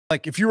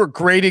like if you were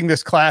grading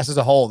this class as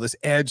a whole, this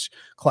edge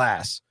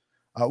class,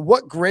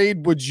 what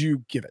grade would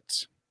you give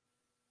it?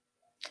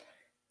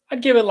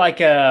 I'd give it like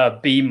a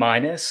B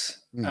minus.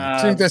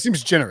 That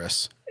seems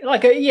generous.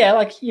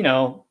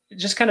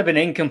 Just kind of an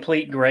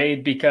incomplete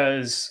grade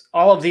because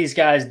all of these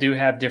guys do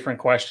have different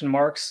question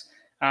marks.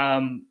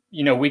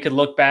 We could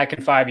look back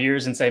in 5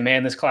 years and say,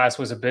 man, this class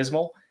was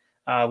abysmal.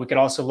 We could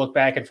also look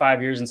back in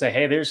 5 years and say,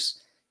 hey, there's,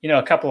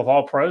 a couple of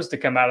all pros to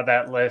come out of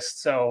that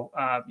list. So,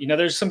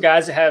 there's some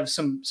guys that have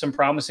some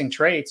promising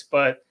traits,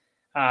 but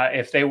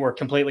if they were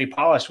completely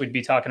polished, we'd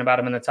be talking about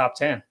them in the top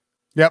 10.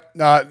 Yep.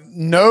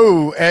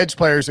 No edge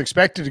players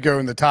expected to go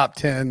in the top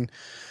 10.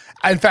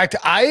 In fact,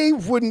 I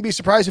wouldn't be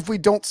surprised if we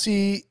don't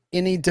see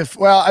any.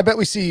 I bet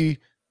we see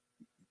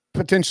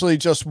potentially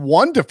just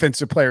one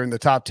defensive player in the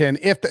top 10,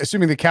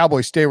 assuming the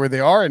Cowboys stay where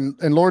they are. And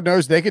Lord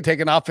knows they could take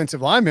an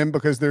offensive lineman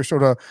because they're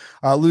sort of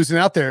losing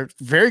out there.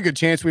 Very good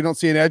chance we don't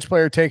see an edge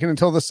player taken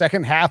until the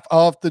second half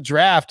of the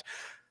draft.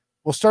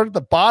 We'll start at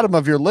the bottom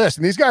of your list.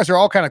 And these guys are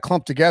all kind of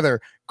clumped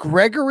together.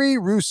 Gregory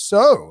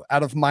Rousseau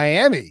out of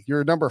Miami,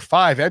 your number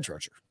 5 edge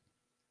rusher.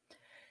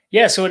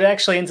 Yeah, so it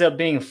actually ends up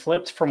being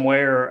flipped from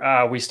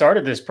where we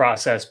started this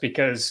process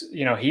because,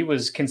 he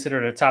was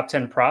considered a top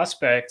 10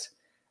 prospect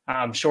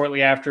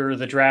shortly after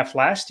the draft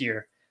last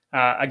year.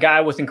 A guy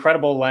with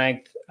incredible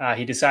length.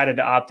 He decided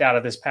to opt out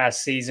of this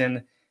past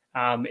season.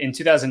 In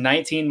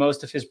 2019,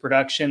 most of his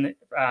production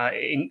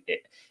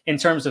in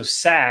terms of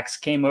sacks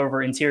came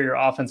over interior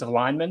offensive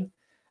linemen.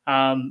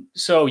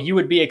 So you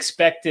would be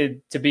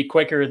expected to be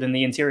quicker than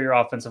the interior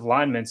offensive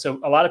linemen. So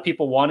a lot of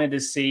people wanted to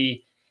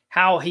see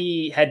how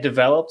he had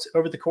developed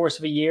over the course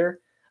of a year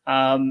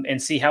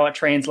and see how it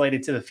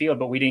translated to the field,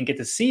 but we didn't get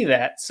to see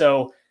that.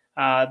 So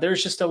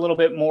there's just a little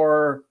bit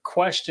more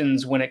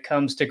questions when it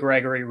comes to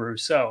Gregory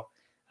Rousseau.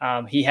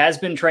 He has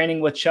been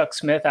training with Chuck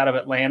Smith out of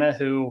Atlanta,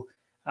 who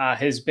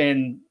has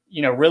been,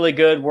 really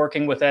good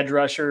working with edge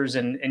rushers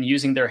and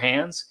using their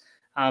hands.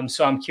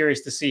 So I'm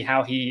curious to see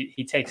how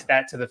he takes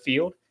that to the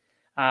field.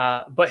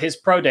 But his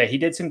pro day, he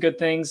did some good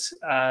things.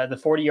 The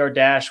 40-yard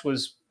dash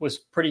was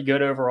pretty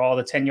good overall.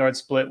 The 10-yard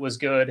split was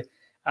good.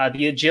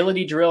 The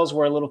agility drills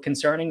were a little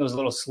concerning. It was a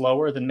little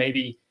slower than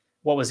maybe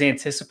what was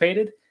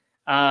anticipated.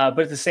 But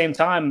at the same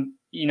time,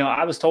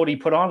 I was told he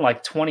put on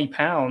like 20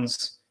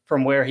 pounds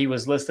from where he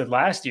was listed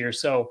last year.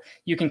 So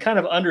you can kind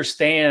of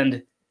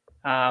understand,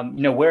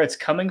 where it's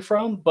coming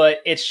from, but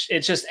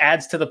it just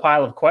adds to the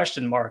pile of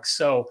question marks.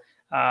 So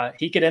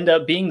he could end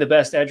up being the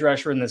best edge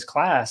rusher in this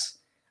class.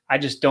 I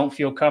just don't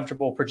feel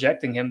comfortable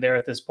projecting him there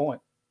at this point.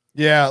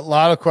 Yeah, a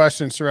lot of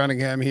questions surrounding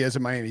him. He is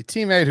a Miami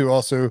teammate who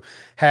also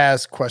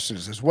has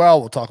questions as well.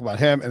 We'll talk about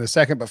him in a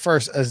second. But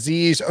first,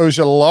 Azeez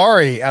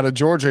Ojulari out of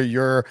Georgia,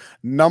 your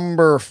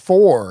number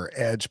 4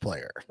 edge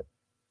player.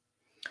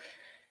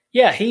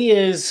 Yeah, he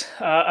is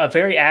a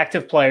very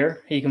active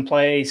player. He can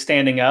play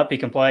standing up. He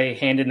can play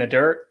hand in the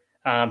dirt.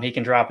 He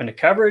can drop into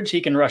coverage.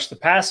 He can rush the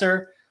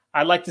passer.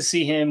 I'd like to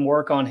see him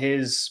work on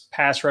his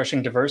pass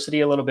rushing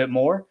diversity a little bit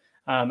more,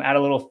 add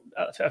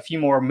a few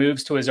more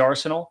moves to his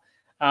arsenal.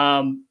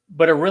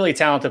 But a really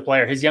talented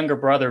player. His younger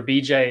brother,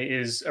 BJ,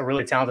 is a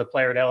really talented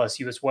player at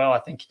LSU as well. I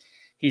think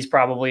he's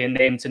probably a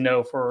name to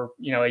know for,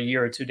 a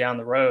year or two down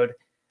the road.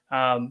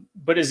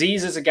 But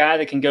Azeez is a guy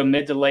that can go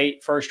mid to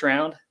late first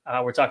round.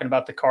 We're talking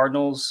about the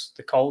Cardinals,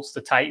 the Colts,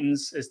 the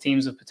Titans as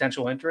teams of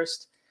potential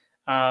interest.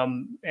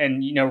 And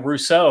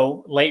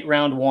Rousseau, late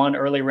round 1,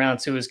 early round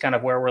 2 is kind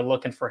of where we're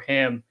looking for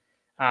him.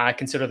 I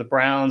consider the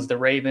Browns, the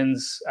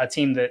Ravens, a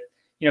team that,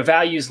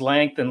 values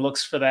length and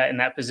looks for that in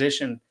that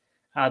position.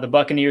 The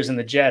Buccaneers and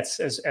the Jets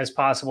as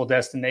possible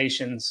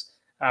destinations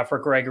for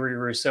Gregory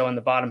Rousseau in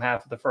the bottom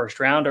half of the first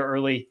round or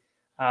early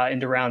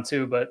into round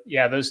 2. But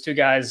yeah, those two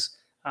guys,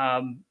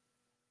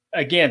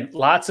 again,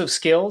 lots of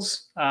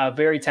skills,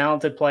 very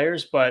talented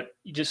players, but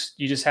you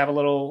just have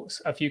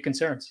a few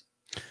concerns.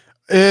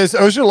 Is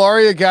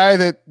Ojulari a guy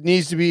that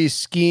needs to be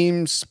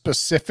scheme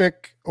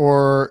specific,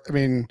 or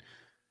in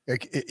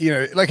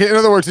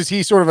other words, is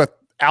he sort of a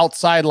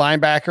outside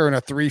linebacker in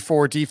a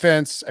 3-4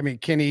 defense?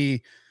 Can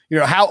he?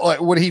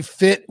 How would he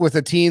fit with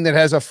a team that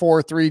has a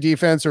 4-3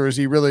 defense, or is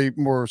he really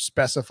more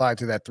specified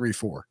to that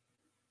 3-4?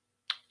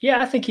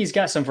 Yeah, I think he's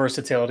got some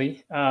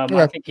versatility.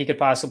 I think he could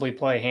possibly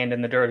play hand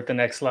in the dirt at the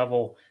next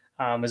level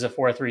as a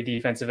 4-3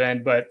 defensive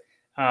end, but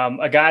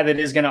a guy that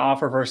is going to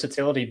offer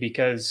versatility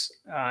because,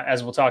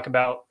 as we'll talk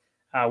about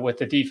with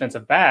the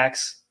defensive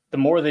backs, the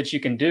more that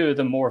you can do,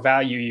 the more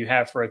value you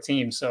have for a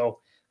team. So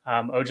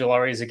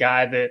Ojulari is a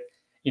guy that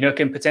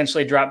can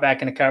potentially drop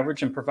back into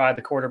coverage and provide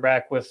the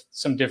quarterback with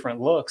some different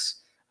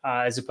looks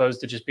as opposed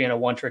to just being a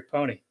one-trick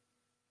pony.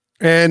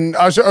 And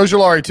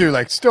Ojulari too,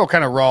 still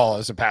kind of raw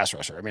as a pass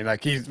rusher.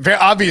 He's very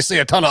obviously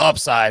a ton of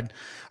upside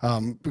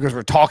because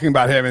we're talking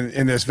about him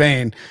in this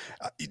vein.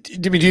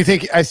 Do you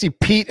think I see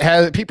Pete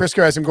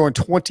Prisco has him going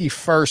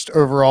 21st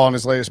overall in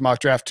his latest mock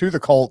draft to the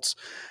Colts,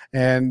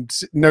 and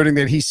noting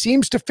that he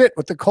seems to fit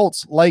what the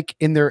Colts like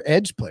in their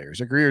edge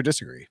players. Agree or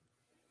disagree?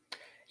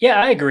 Yeah,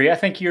 I agree. I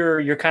think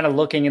you're kind of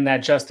looking in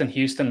that Justin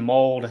Houston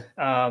mold,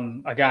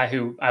 a guy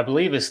who I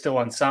believe is still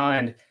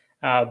unsigned.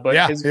 But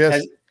Yeah,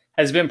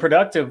 has been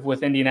productive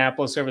with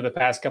Indianapolis over the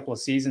past couple of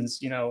seasons.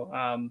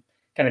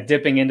 Kind of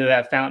dipping into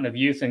that fountain of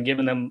youth and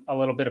giving them a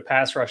little bit of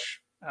pass rush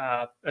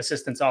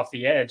assistance off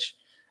the edge.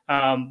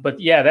 But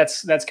yeah,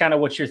 that's kind of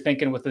what you're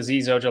thinking with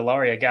Azeez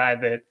Ojulari, a guy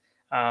that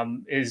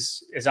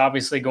is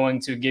obviously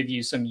going to give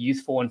you some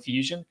youthful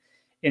infusion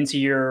into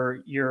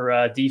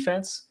your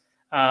defense.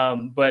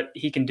 But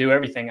he can do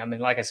everything. I mean,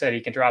 like I said,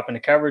 he can drop into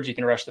coverage, he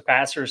can rush the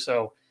passer.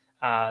 So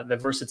the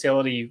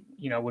versatility,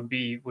 would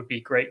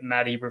be great in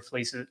Matt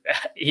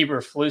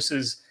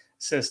Eberflus's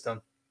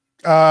system.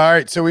 All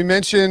right. So we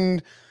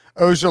mentioned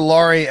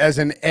Ojulari as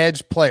an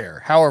edge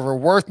player. However,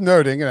 worth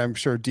noting, and I'm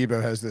sure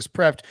Debo has this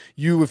prepped,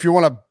 if you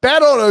want to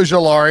bet on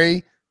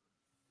Ojulari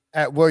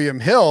at William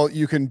Hill,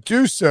 you can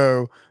do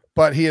so,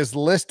 but he is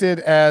listed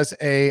as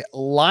a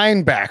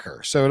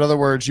linebacker. So in other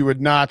words, you would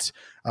not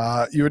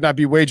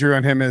be wagering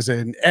on him as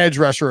an edge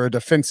rusher or a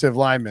defensive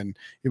lineman.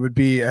 It would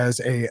be as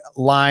a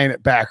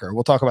linebacker.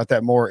 We'll talk about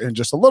that more in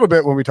just a little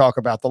bit when we talk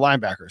about the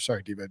linebacker.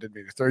 Sorry, Debo, I didn't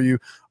mean to throw you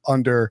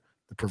under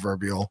the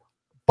proverbial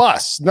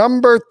bus.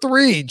 Number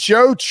 3,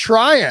 Joe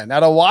Tryon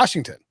out of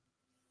Washington.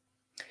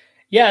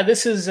 Yeah,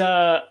 this is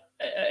an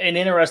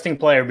interesting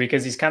player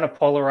because he's kind of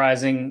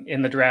polarizing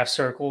in the draft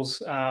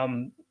circles.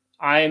 I'm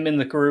in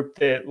the group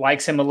that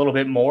likes him a little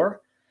bit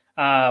more,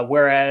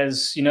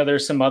 whereas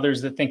there's some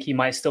others that think he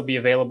might still be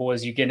available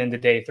as you get into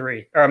day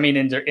 3, or I mean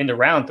into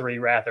round 3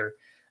 rather.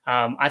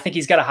 I think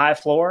he's got a high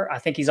floor. I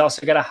think he's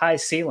also got a high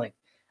ceiling.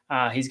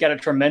 He's got a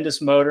tremendous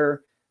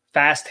motor,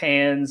 fast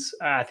hands.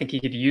 I think he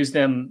could use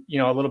them,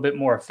 a little bit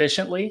more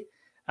efficiently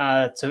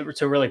to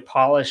really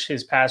polish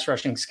his pass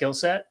rushing skill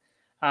set.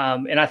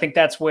 And I think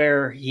that's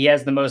where he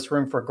has the most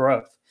room for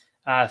growth.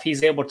 If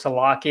he's able to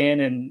lock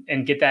in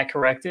and get that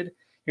corrected,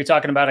 you're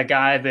talking about a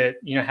guy that,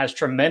 has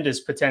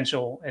tremendous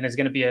potential and is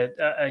going to be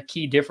a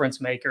key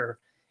difference maker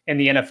in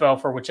the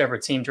NFL for whichever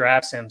team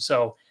drafts him.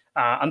 So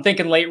I'm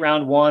thinking late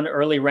round 1,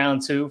 early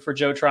round 2 for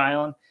Joe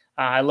Tryon.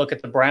 I look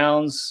at the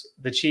Browns,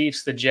 the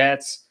Chiefs, the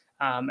Jets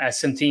as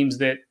some teams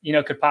that,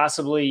 could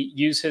possibly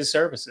use his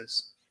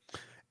services.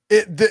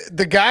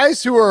 The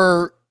guys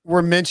who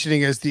we're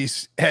mentioning as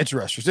these edge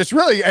rushers, I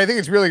think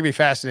it's really gonna be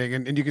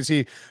fascinating. And you can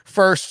see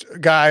first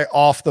guy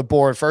off the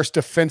board, first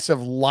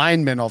defensive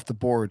lineman off the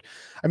board.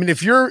 I mean,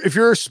 if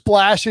you're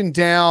splashing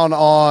down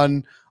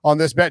on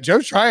this bet,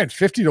 Joe Tryon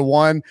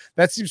 50-1,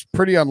 that seems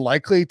pretty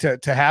unlikely to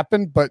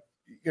happen, but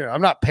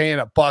I'm not paying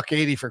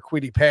 $180 for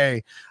Kwity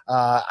Paye.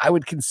 I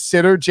would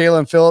consider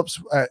Jalen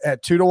Phillips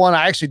at 2-1.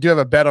 I actually do have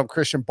a bet on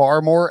Christian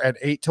Barmore at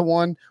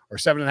 8-1 or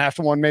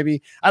 7.5-1,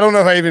 maybe. I don't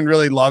know if I even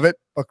really love it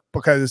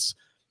because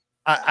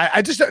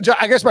I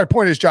guess my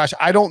point is, Josh,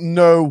 I don't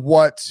know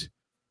what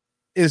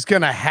is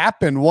going to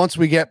happen once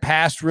we get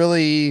past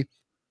really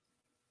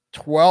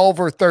 12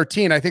 or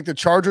 13. I think the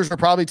Chargers are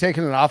probably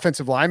taking an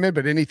offensive lineman,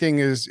 but anything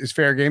is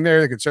fair game there.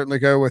 They could certainly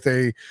go with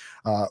a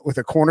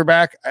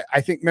cornerback.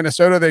 I think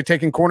Minnesota, they're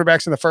taking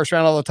cornerbacks in the first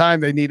round all the time.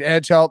 They need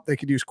edge help. They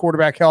could use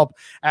quarterback help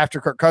after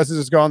Kirk Cousins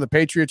is gone. The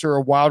Patriots are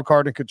a wild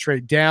card and could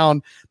trade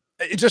down.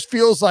 It just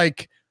feels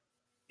like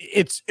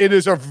it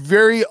is a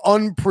very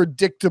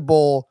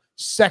unpredictable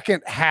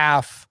second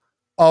half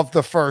of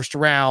the first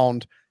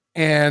round.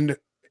 And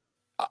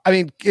I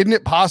mean, isn't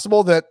it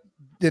possible that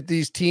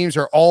these teams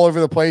are all over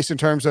the place in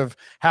terms of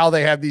how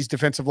they have these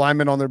defensive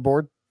linemen on their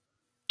board?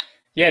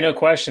 Yeah, no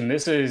question.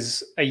 This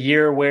is a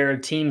year where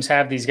teams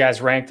have these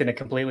guys ranked in a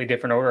completely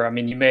different order. I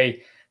mean, you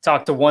may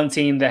talk to one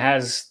team that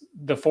has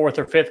the 4th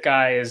or 5th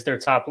guy as their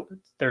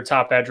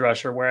top edge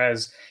rusher,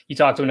 whereas you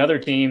talk to another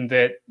team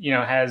that,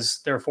 has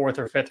their 4th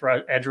or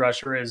 5th edge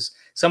rusher as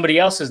somebody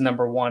else's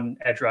number 1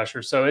 edge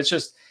rusher. So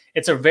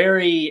it's a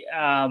very,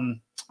 I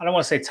don't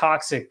want to say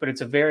toxic, but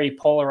it's a very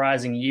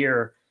polarizing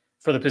year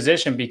for the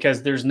position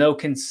because there's no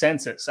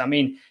consensus. I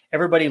mean,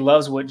 everybody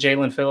loves what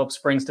Jalen Phillips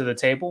brings to the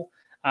table,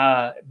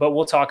 but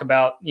we'll talk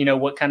about,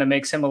 what kind of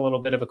makes him a little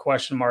bit of a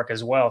question mark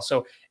as well.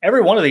 So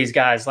every one of these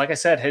guys, like I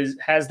said,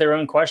 has their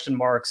own question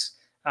marks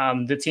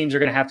that teams are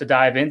going to have to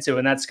dive into,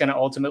 and that's going to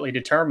ultimately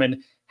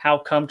determine how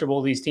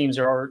comfortable these teams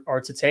are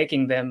to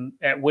taking them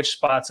at which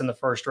spots in the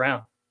first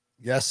round.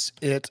 Yes,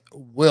 it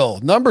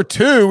will. Number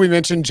 2, we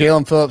mentioned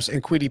Jalen Phillips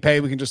and Kwity Paye.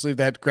 We can just leave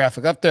that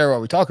graphic up there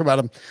while we talk about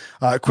him.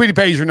 Kwity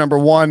Paye is your number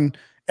 1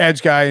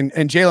 edge guy, and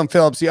Jalen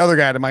Phillips, the other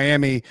guy to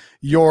Miami,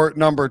 your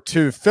number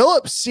 2.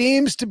 Phillips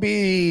seems to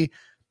be,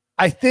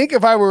 I think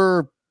if I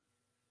were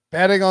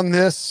betting on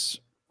this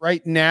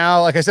right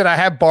now, like I said, I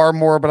have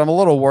Barmore, but I'm a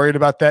little worried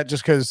about that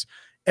just because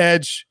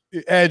edge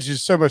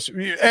is so much,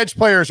 edge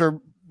players are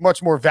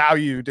much more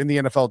valued in the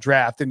NFL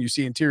draft than you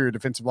see interior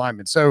defensive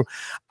linemen. So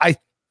I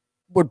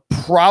would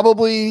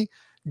probably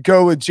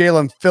go with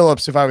Jalen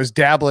Phillips if I was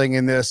dabbling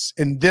in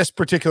this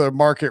particular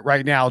market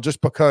right now,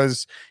 just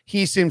because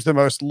he seems the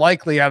most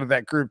likely out of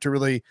that group to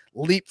really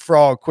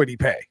leapfrog Kwity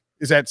Paye.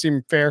 Does that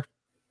seem fair?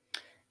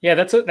 Yeah,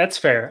 that's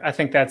fair. I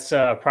think that's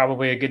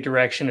probably a good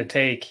direction to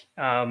take.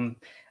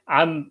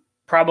 I'm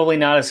probably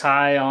not as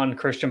high on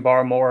Christian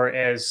Barmore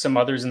as some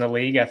others in the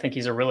league. I think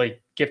he's a really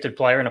gifted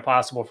player and a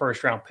possible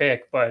first round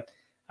pick, but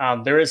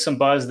there is some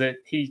buzz that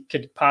he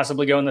could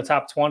possibly go in the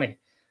top 20.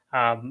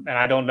 And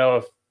I don't know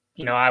if,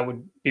 I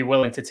would be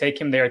willing to take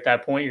him there at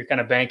that point. You're kind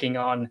of banking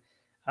on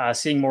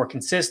seeing more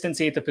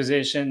consistency at the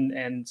position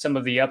and some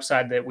of the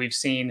upside that we've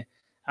seen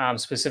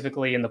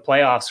specifically in the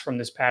playoffs from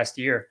this past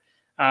year.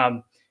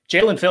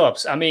 Jalen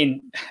Phillips, I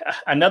mean,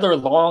 another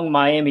long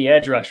Miami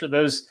edge rusher.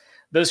 Those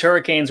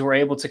Hurricanes were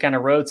able to kind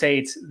of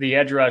rotate the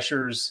edge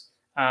rushers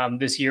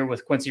this year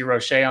with Quincy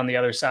Roche on the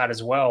other side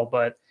as well.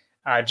 But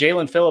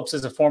Jalen Phillips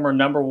is a former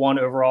 #1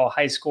 overall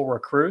high school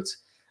recruit,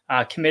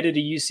 committed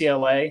to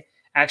UCLA,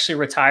 actually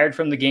retired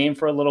from the game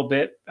for a little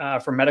bit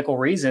for medical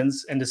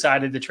reasons and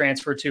decided to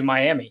transfer to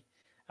Miami.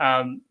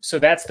 So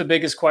that's the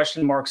biggest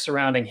question mark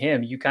surrounding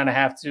him. You kind of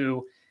have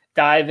to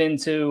dive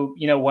into,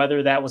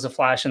 whether that was a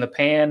flash in the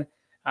pan,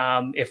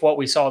 if what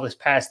we saw this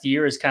past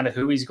year is kind of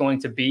who he's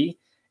going to be,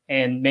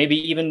 and maybe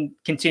even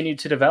continue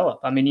to develop.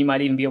 I mean, you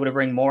might even be able to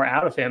bring more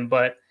out of him,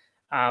 but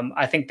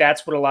I think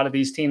that's what a lot of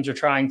these teams are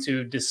trying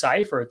to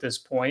decipher at this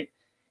point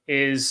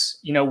is,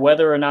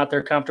 whether or not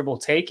they're comfortable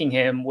taking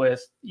him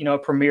with, a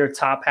premier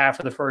top half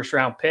of the first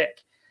round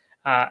pick.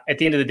 At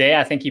the end of the day,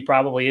 I think he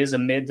probably is a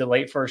mid to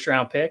late first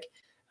round pick.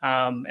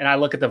 And I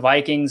look at the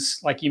Vikings,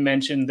 like you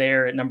mentioned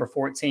there at number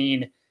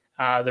 14,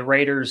 the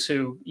Raiders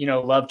who,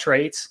 love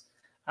traits,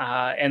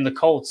 and the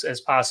Colts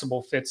as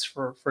possible fits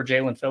for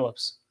Jalen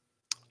Phillips.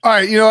 All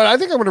right. You know what? I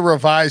think I'm going to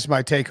revise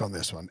my take on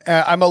this one.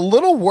 I'm a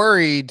little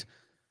worried.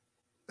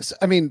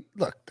 I mean,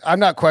 look, I'm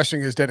not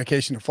questioning his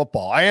dedication to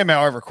football. I am,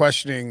 however,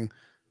 questioning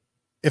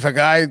if a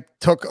guy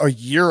took a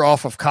year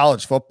off of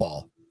college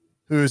football,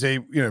 who is a,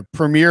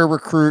 premier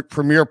recruit,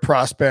 premier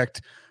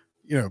prospect,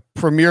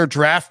 premier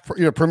draft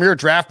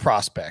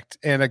prospect,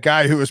 and a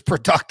guy who was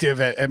productive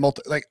at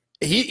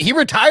he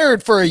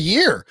retired for a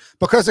year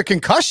because of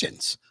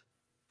concussions.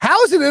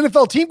 How is an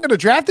NFL team going to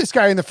draft this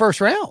guy in the first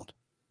round?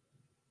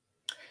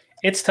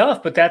 It's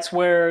tough, but that's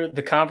where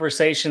the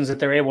conversations that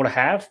they're able to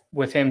have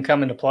with him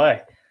come into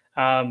play.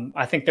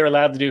 I think they're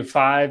allowed to do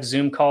 5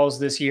 Zoom calls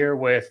this year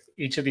with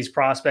each of these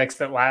prospects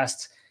that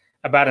last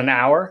about an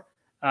hour.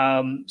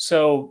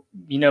 So,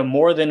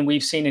 more than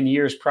we've seen in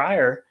years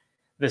prior,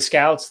 the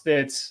scouts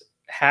that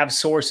have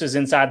sources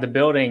inside the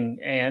building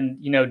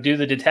and, do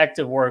the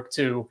detective work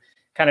to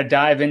kind of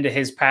dive into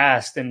his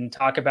past and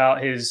talk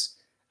about his,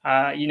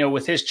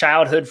 with his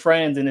childhood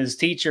friends and his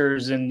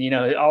teachers and,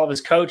 all of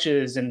his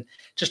coaches, and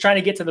just trying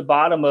to get to the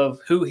bottom of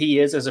who he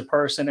is as a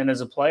person and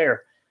as a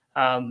player.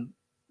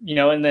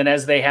 And then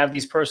as they have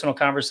these personal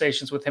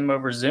conversations with him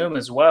over Zoom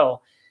as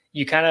well,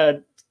 you kind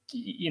of,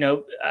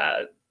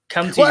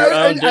 come to your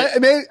own.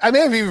 I may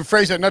have even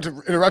phrased that, not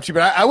to interrupt you,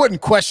 but I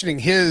wasn't questioning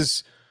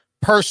his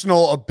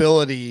personal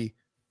ability,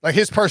 like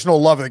his personal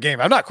love of the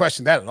game. I'm not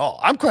questioning that at all.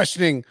 I'm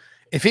questioning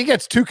if he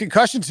gets 2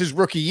 concussions his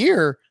rookie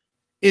year,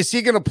 is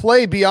he going to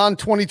play beyond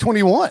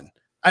 2021?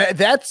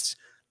 That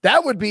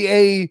would be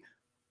a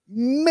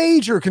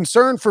major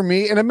concern for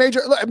me and a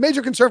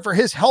major concern for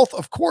his health,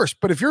 of course.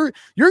 But if you're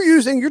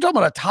talking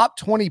about a top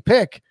 20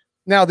 pick,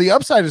 now the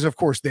upside is of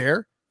course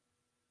there,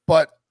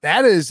 but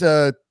that is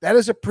a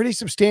pretty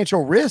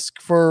substantial risk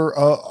for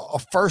a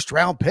first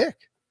round pick.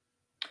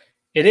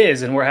 It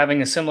is. And we're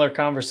having a similar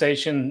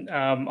conversation,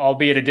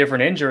 albeit a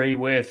different injury,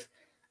 with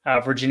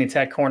Virginia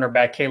Tech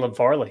cornerback Caleb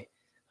Farley.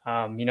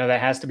 That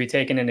has to be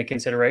taken into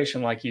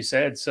consideration, like you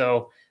said.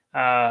 So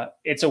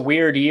it's a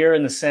weird year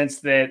in the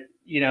sense that,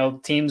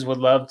 teams would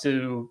love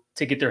to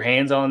get their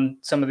hands on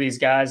some of these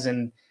guys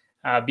and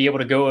be able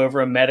to go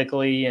over them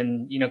medically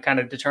and, kind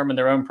of determine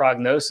their own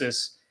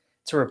prognosis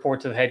to report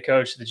to the head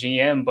coach, the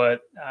GM.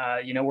 But,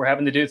 we're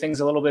having to do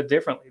things a little bit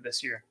differently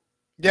this year.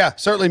 Yeah,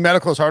 certainly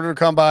medical is harder to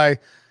come by.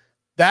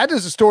 That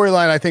is a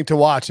storyline I think to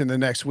watch in the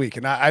next week.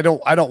 And I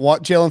don't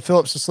want Jalen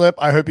Phillips to slip.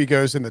 I hope he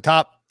goes in the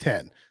top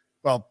 10.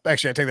 Well,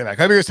 actually, I take that back.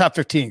 I hope he goes top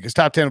 15 because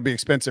top 10 will be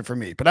expensive for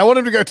me. But I want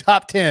him to go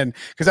top 10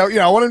 because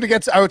I want him to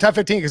get top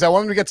 15 because I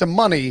want him to get some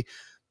money.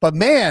 But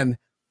man,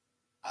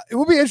 it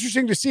will be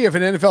interesting to see if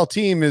an NFL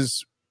team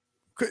is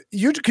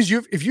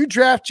if you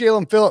draft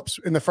Jalen Phillips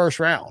in the first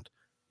round,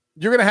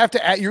 you're going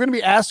to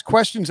be asked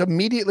questions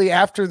immediately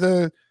after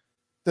the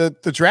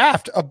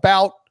draft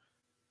about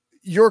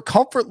your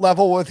comfort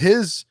level with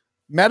his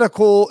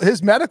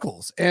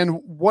medicals and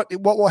what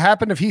will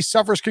happen if he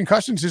suffers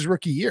concussions his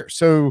rookie year.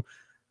 So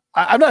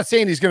I'm not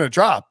saying he's going to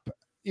drop.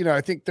 I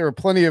think there are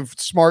plenty of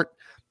smart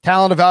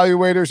talent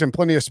evaluators and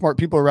plenty of smart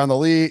people around the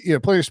league,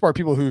 plenty of smart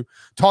people who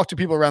talk to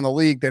people around the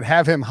league that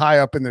have him high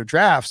up in their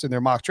drafts and their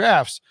mock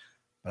drafts.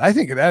 But I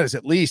think that is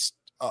at least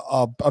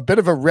a bit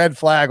of a red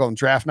flag on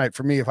draft night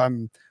for me if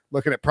I'm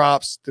looking at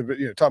props to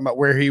talking about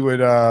where he would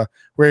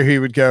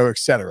go,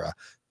 etc.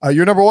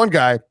 Your number 1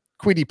 guy,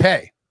 Kwity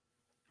Paye,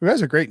 who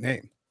has a great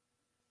name,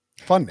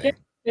 fun name.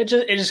 It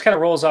just kind of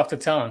rolls off the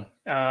tongue.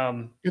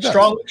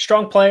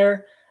 Strong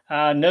player.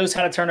 Knows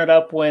how to turn it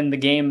up when the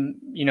game,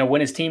 when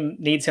his team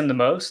needs him the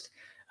most.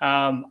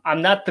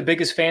 I'm not the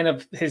biggest fan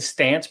of his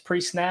stance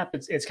pre-snap.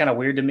 It's kind of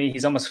weird to me.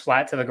 He's almost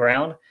flat to the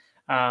ground,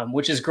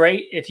 which is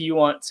great if you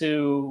want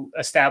to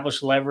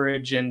establish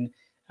leverage and,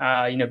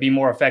 be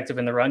more effective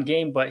in the run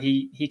game. But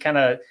he kind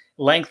of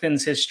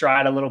lengthens his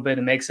stride a little bit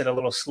and makes it a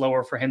little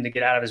slower for him to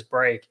get out of his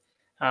break,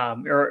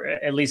 or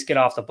at least get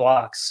off the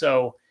blocks.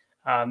 So,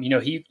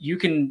 you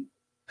can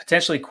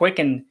potentially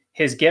quicken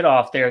his get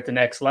off there at the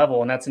next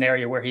level, and that's an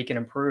area where he can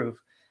improve.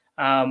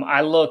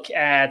 I look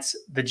at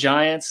the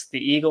Giants, the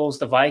Eagles,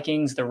 the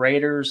Vikings, the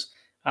Raiders,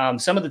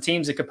 some of the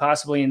teams that could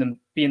possibly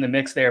be in the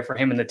mix there for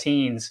him in the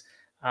teens.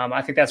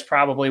 I think that's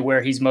probably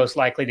where he's most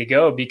likely to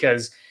go,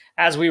 because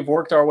as we've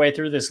worked our way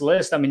through this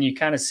list, I mean, you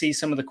kind of see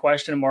some of the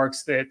question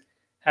marks that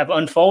have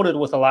unfolded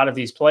with a lot of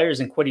these players,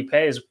 and Kwity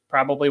Paye is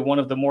probably one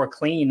of the more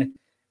clean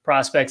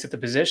prospects at the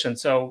position.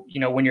 So,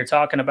 when you're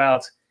talking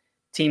about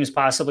teams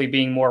possibly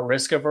being more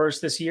risk averse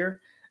this year,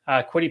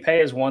 Kwity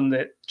Paye is one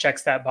that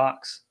checks that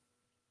box.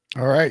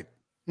 All right.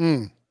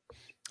 I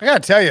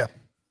got to tell you, I'm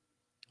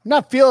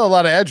not feeling a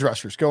lot of edge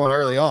rushers going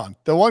early on.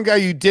 The one guy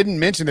you didn't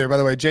mention there, by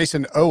the way,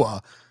 Jason Owe.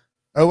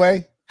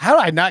 How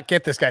did I not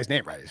get this guy's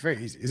name right? It's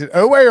very easy. Is it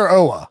Owe or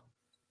Owa?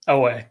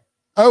 Owe.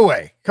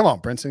 Come on,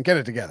 Brinson, get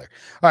it together.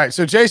 All right.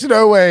 So Jason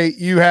Owe,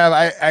 you have,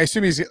 I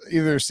assume he's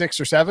either 6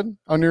 or 7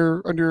 on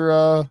your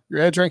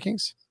edge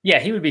rankings. Yeah,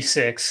 he would be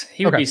 6.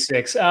 He would be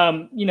 6.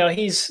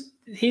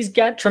 He's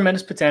got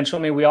tremendous potential.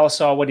 I mean, we all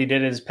saw what he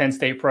did at his Penn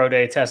State Pro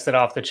Day, tested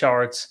off the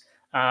charts.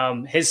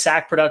 His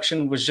sack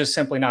production was just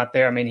simply not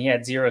there. I mean, he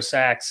had 0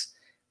 sacks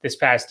this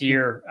past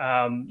year.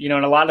 And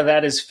a lot of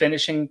that is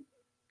finishing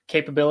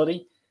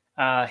capability.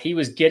 He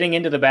was getting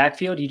into the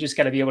backfield. You just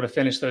got to be able to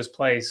finish those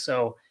plays.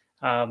 So,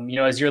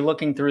 as you're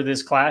looking through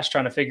this class,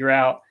 trying to figure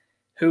out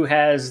who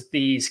has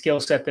the skill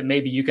set that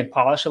maybe you can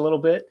polish a little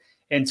bit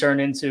and turn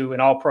into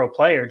an all-pro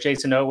player,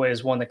 Jason Owe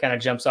is one that kind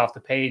of jumps off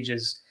the page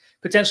as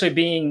potentially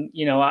being,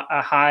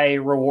 a high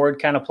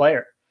reward kind of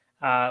player.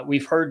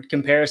 We've heard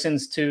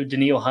comparisons to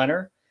Danielle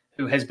Hunter,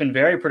 who has been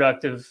very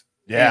productive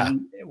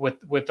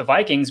with the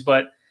Vikings,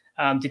 but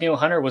Danielle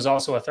Hunter was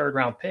also a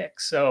 3rd-round pick.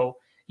 So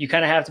you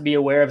kind of have to be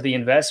aware of the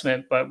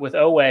investment. But with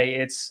Owe,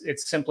 it's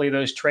simply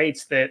those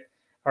traits that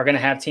are going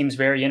to have teams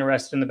very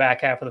interested in the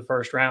back half of the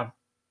 1st round.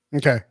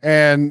 Okay.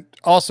 And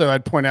also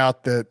I'd point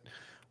out that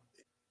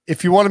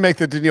if you want to make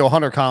the Danielle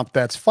Hunter comp,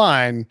 that's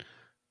fine.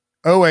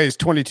 Owe is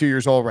 22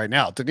 years old right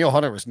now. Danielle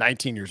Hunter was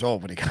 19 years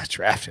old when he got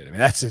drafted. I mean,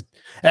 that's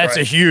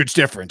a huge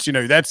difference.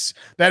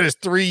 That is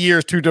 3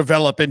 years to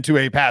develop into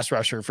a pass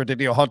rusher for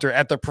Danielle Hunter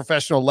at the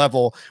professional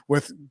level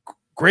with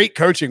great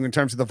coaching in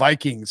terms of the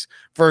Vikings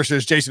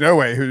versus Jason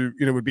Owe, who,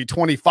 would be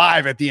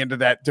 25 at the end of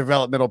that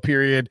developmental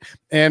period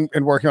and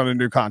working on a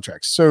new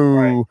contract.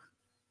 So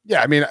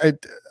yeah, I mean, I'm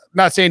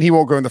not saying he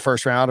won't go in the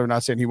 1st round, or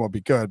not saying he won't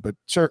be good, but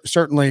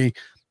certainly,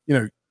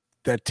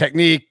 that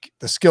technique,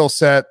 the skill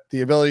set,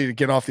 the ability to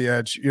get off the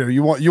edge,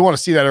 you want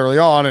to see that early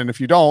on. And if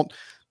you don't,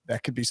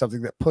 that could be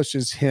something that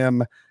pushes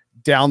him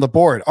down the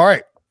board. All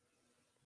right.